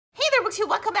BookTube,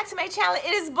 welcome back to my channel. It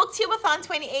is BooktubeAthon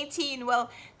 2018. Well,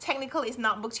 technically it's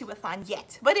not BooktubeAthon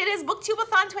yet, but it is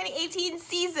BooktubeAthon 2018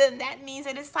 season. That means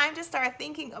it is time to start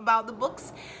thinking about the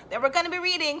books that we're going to be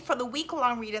reading for the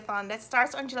week-long readathon that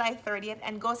starts on July 30th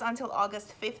and goes until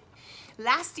August 5th.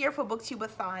 Last year for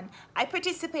BooktubeAthon, I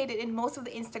participated in most of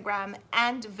the Instagram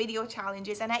and video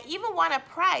challenges, and I even won a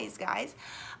prize, guys.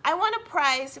 I won a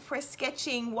prize for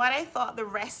sketching what I thought the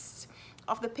rest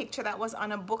of the picture that was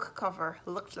on a book cover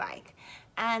looked like,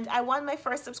 and I won my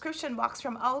first subscription box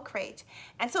from Owlcrate.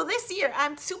 And so this year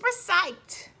I'm super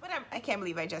psyched, but I can't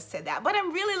believe I just said that, but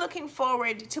I'm really looking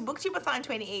forward to BooktubeAthon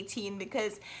 2018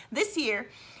 because this year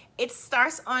it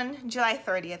starts on July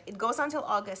 30th, it goes until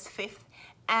August 5th,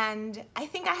 and I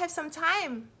think I have some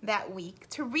time that week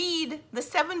to read the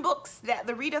 7 books that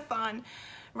the readathon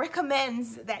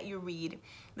recommends that you read.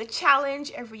 The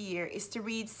challenge every year is to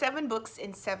read 7 books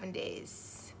in 7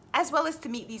 days, as well as to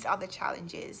meet these other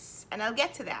challenges, and I'll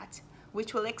get to that,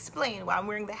 which will explain why I'm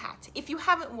wearing the hat. If you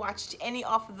haven't watched any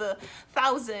of the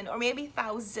 1,000 or maybe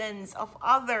thousands of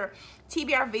other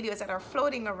TBR videos that are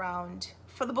floating around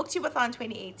for the BooktubeAthon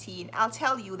 2018, I'll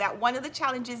tell you that one of the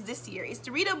challenges this year is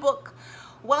to read a book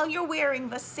while you're wearing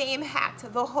the same hat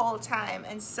the whole time.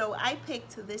 And so I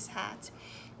picked this hat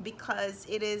because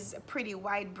it is a pretty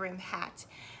wide brim hat,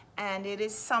 and it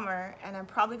is summer, and I'm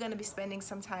probably going to be spending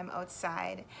some time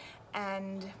outside,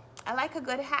 and I like a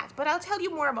good hat. But I'll tell you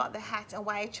more about the hat and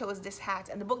why I chose this hat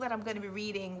and the book that I'm going to be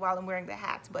reading while I'm wearing the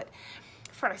hat. But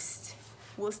first,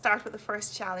 we'll start with the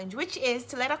first challenge, which is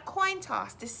to let a coin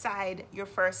toss decide your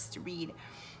first read.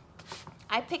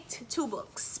 I picked 2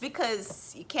 books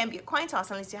because it can't be a coin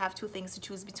toss unless you have 2 things to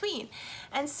choose between.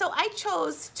 And so I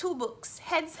chose 2 books,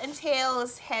 Heads and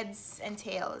Tails, Heads and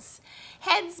Tails.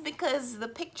 Heads because the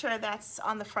picture that's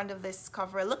on the front of this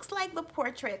cover looks like the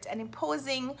portrait, an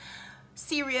imposing,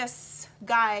 serious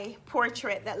guy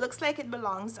portrait that looks like it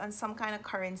belongs on some kind of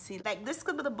currency. Like this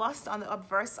could be the bust on the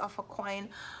obverse of a coin,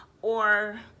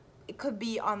 or it could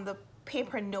be on the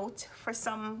paper note for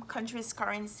some country's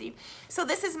currency. So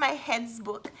this is my Heads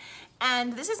book,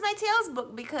 and this is my Tails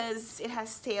book because it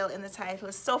has tail in the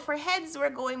title. So for Heads, we're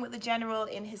going with The General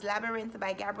in His Labyrinth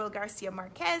by Gabriel Garcia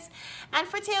Marquez, and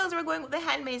for Tails, we're going with The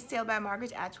Handmaid's Tale by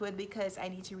Margaret Atwood because I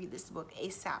need to read this book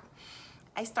ASAP.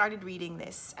 I started reading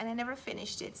this and I never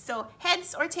finished it. So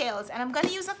Heads or Tails, and I'm going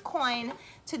to use a coin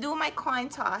to do my coin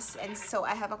toss. And so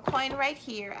I have a coin right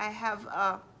here. I have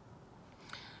a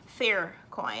fair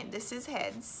coin. This is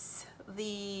Heads,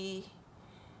 the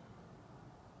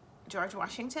George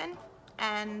Washington,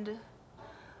 and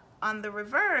on the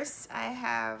reverse I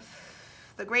have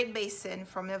the Great Basin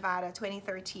from Nevada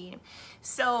 2013.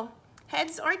 So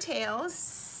Heads or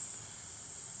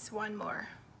Tails, one more,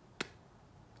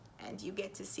 and you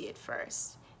get to see it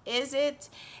first. It's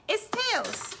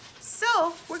Tails.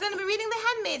 So we're going to be reading The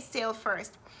Handmaid's Tale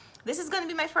first. This is going to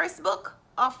be my first book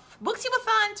of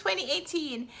BooktubeAthon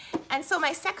 2018, and so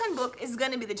my second book is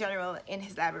going to be The General in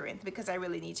His Labyrinth because I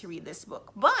really need to read this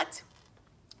book. But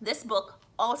this book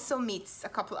also meets a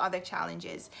couple other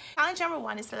challenges. Challenge number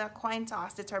 1 is to let a coin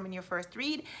toss determine your first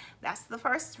read. That's the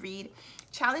first read.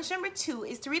 Challenge number 2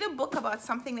 is to read a book about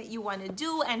something that you want to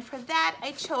do, and for that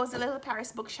I chose The Little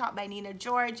Paris Bookshop by Nina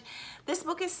George. This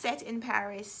book is set in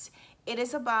Paris. It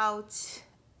is about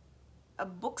a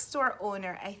bookstore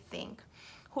owner, I think,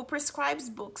 who prescribes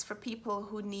books for people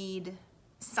who need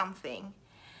something,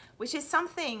 which is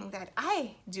something that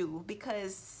I do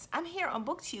because I'm here on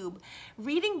BookTube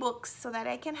reading books so that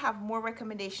I can have more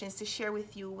recommendations to share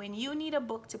with you when you need a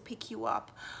book to pick you up,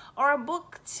 or a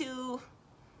book to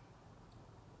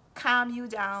calm you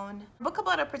down, a book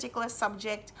about a particular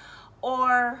subject,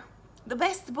 or the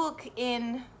best book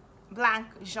in blank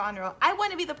genre. I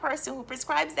want to be the person who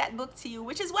prescribes that book to you,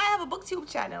 which is why I have a BookTube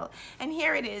channel. And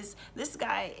here it is. This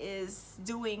guy is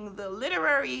doing the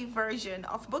literary version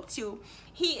of BookTube.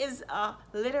 He is a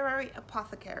literary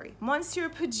apothecary. Monsieur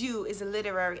Perdue is a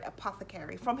literary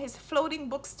apothecary. From his floating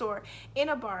bookstore in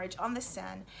a barge on the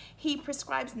sand, he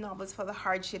prescribes novels for the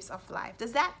hardships of life.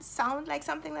 Does that sound like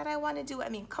something that I want to do? I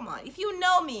mean, come on. If you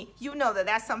know me, you know that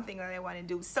that's something that I want to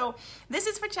do. So this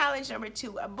is for challenge number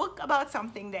 2, a book about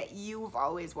something that you've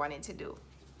always wanted to do.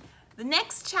 The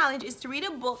next challenge is to read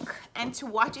a book and to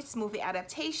watch its movie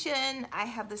adaptation. I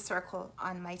have The Circle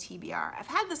on my TBR. I've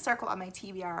had The Circle on my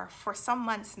TBR for some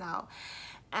months now,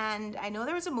 and I know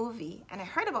there was a movie, and I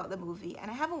heard about the movie,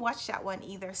 and I haven't watched that one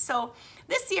either. So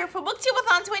this year for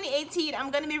BooktubeAthon 2018,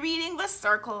 I'm going to be reading The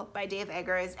Circle by Dave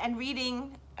Eggers and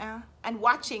reading and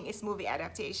watching its movie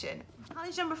adaptation.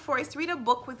 Challenge number 4 is to read a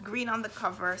book with green on the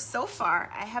cover. So far,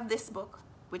 I have this book,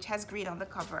 which has green on the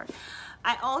cover.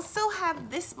 I also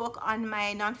have this book on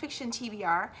my nonfiction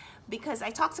TBR because I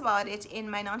talked about it in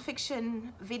my nonfiction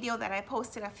video that I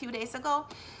posted a few days ago.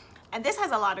 And this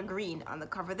has a lot of green on the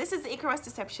cover. This is The Icarus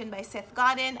Deception by Seth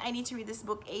Godin. I need to read this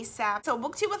book ASAP. So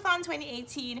BooktubeAthon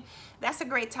 2018, that's a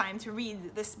great time to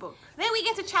read this book. Then we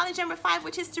get to challenge number 5,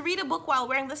 which is to read a book while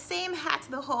wearing the same hat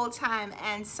the whole time.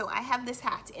 And so I have this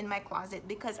hat in my closet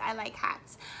because I like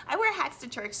hats. I wear hats to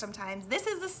church sometimes. This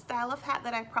is the style of hat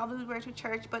that I probably wear to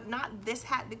church, but not this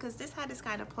hat because this hat is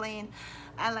kind of plain.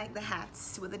 I like the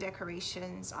hats with the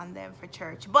decorations on them for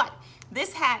church. But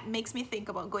this hat makes me think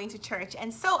about going to church.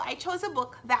 And so I chose a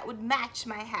book that would match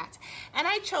my hat, and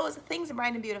I chose Things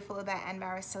Bright and Beautiful by Anne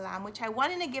Maris Salam, which I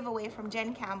won in a giveaway from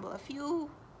Jen Campbell a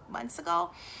few months ago.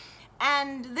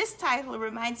 And this title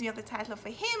reminds me of the title of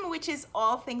a hymn, which is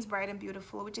All Things Bright and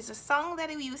Beautiful, which is a song that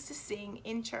we used to sing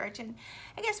in church, and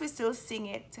I guess we still sing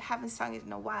it. Haven't sung it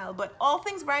in a while, but all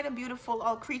things bright and beautiful,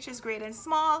 all creatures great and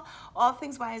small, all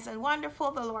things wise and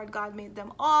wonderful, the Lord God made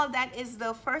them all. That is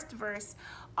the first verse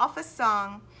of a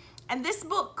song. And this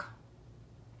book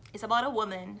is about a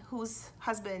woman whose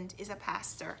husband is a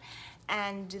pastor,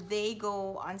 and they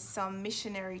go on some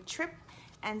missionary trip.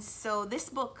 And so this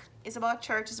book is about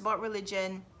church, it's about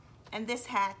religion, and this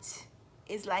hat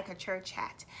is like a church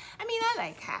hat. I mean, I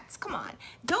like hats, come on.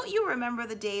 Don't you remember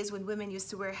the days when women used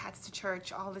to wear hats to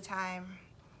church all the time?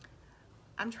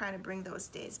 I'm trying to bring those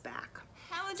days back.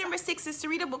 Challenge number 6 is to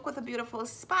read a book with a beautiful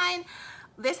spine.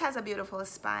 This has a beautiful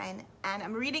spine, and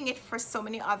I'm reading it for so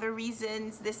many other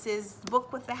reasons. This is the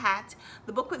book with the hat,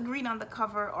 the book with green on the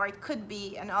cover, or it could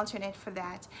be an alternate for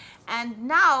that. And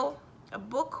now, a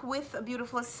book with a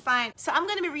beautiful spine. So I'm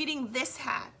gonna be reading this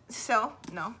hat.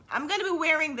 I'm gonna be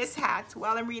wearing this hat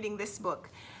while I'm reading this book.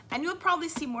 And you'll probably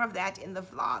see more of that in the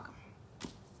vlog.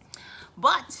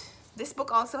 But this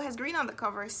book also has green on the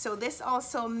cover, so this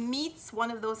also meets one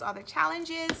of those other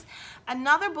challenges.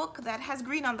 Another book that has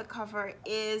green on the cover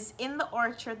is In the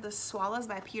Orchard, The Swallows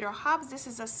by Peter Hobbs. This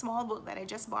is a small book that I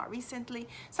just bought recently,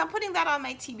 so I'm putting that on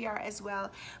my TBR as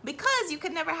well, because you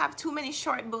could never have too many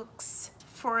short books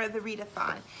for the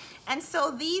readathon. And so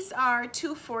these are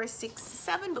 2, 4, 6,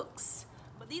 7 books.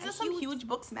 But these are some huge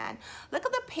books, man. Look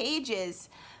at the pages.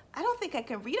 I don't think I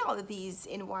can read all of these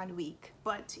in 1 week,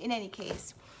 but in any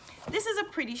case, this is a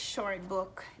pretty short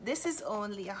book. This is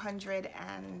only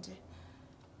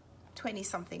 120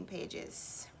 something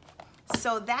pages.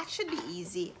 So that should be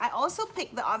easy. I also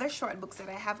picked the other short books that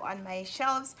I have on my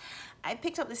shelves. I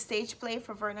picked up the stage play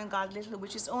for Vernon God Little,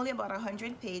 which is only about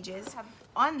 100 pages. I have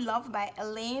On Love by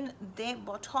Elaine de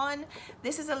Botton.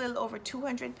 This is a little over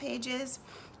 200 pages.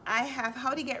 I have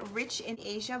How to Get Rich in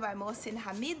Asia by Mohsin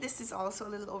Hamid. This is also a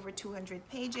little over 200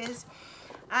 pages.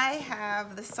 I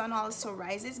have The Sun Also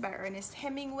Rises by Ernest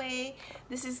Hemingway.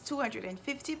 This is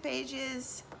 250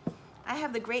 pages. I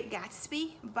have The Great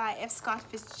Gatsby by F. Scott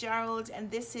Fitzgerald, and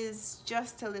this is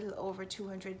just a little over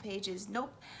 200 pages.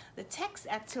 Nope, the text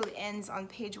actually ends on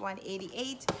page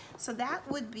 188, so that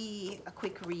would be a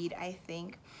quick read, I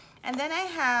think. And then I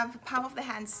have Palm of the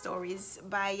Hand Stories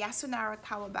by Yasunari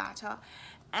Kawabata.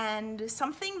 And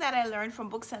something that I learned from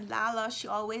Books and Lala, she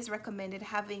always recommended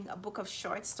having a book of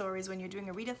short stories when you're doing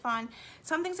a readathon,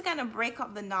 something to kind of break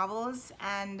up the novels.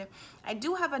 And I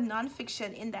do have a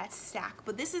nonfiction in that stack,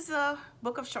 but this is a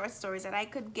book of short stories that I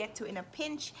could get to in a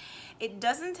pinch. It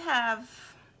doesn't have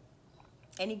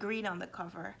any green on the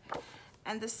cover,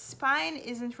 and the spine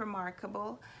isn't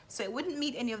remarkable, so it wouldn't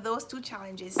meet any of those 2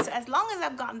 challenges. So as long as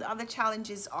I've gotten the other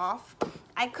challenges off,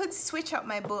 I could switch up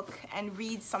my book and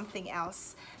read something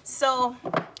else. So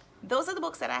those are the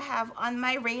books that I have on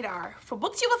my radar for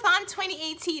BooktubeAthon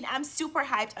 2018. I'm super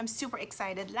hyped. I'm super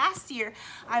excited. Last year,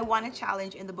 I won a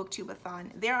challenge in the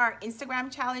BooktubeAthon. There are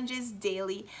Instagram challenges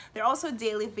daily. There are also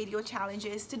daily video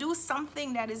challenges to do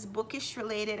something that is bookish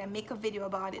related and make a video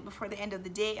about it before the end of the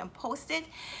day and post it.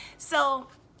 So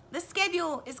the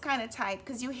schedule is kind of tight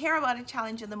because you hear about a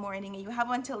challenge in the morning and you have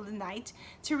until the night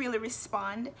to really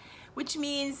respond, which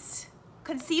means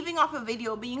conceiving of a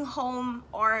video, being home,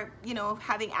 or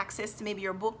having access to maybe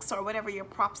your books or whatever your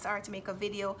props are to make a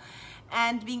video,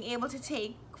 and being able to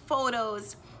take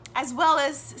photos, as well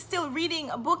as still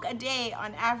reading a book a day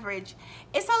on average.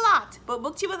 It's a lot, but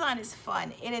BooktubeAthon is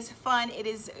fun. It is fun. It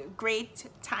is a great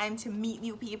time to meet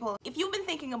new people. If you've been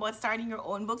thinking about starting your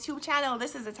own BookTube channel,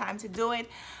 this is the time to do it.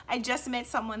 I just met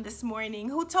someone this morning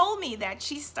who told me that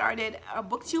she started a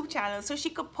BookTube channel so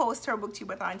she could post her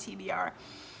BooktubeAthon TBR.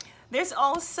 There's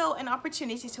also an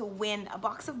opportunity to win a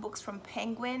box of books from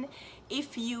Penguin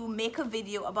if you make a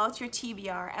video about your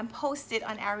TBR and post it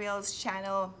on Ariel's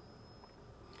channel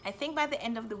I think by the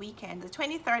end of the weekend. The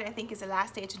 23rd, I think, is the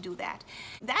last day to do that.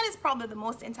 That is probably the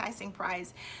most enticing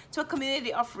prize to a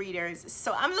community of readers.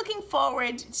 So I'm looking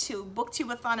forward to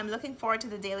BooktubeAthon. I'm looking forward to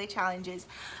the daily challenges.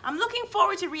 I'm looking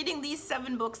forward to reading these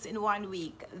 7 books in 1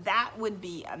 week. That would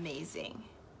be amazing.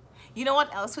 You know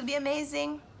what else would be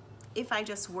amazing? If I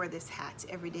just wore this hat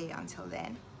every day until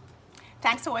then.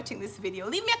 Thanks for watching this video.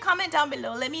 Leave me a comment down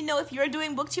below. Let me know if you're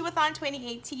doing BooktubeAthon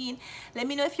 2018. Let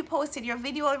me know if you posted your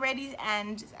video already,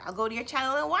 and I'll go to your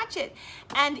channel and watch it.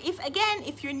 And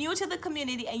if you're new to the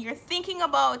community and you're thinking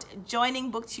about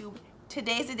joining BookTube,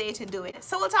 today's the day to do it.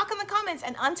 So we'll talk in the comments,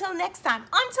 and until next time,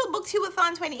 until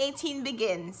BooktubeAthon 2018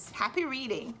 begins, happy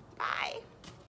reading. Bye.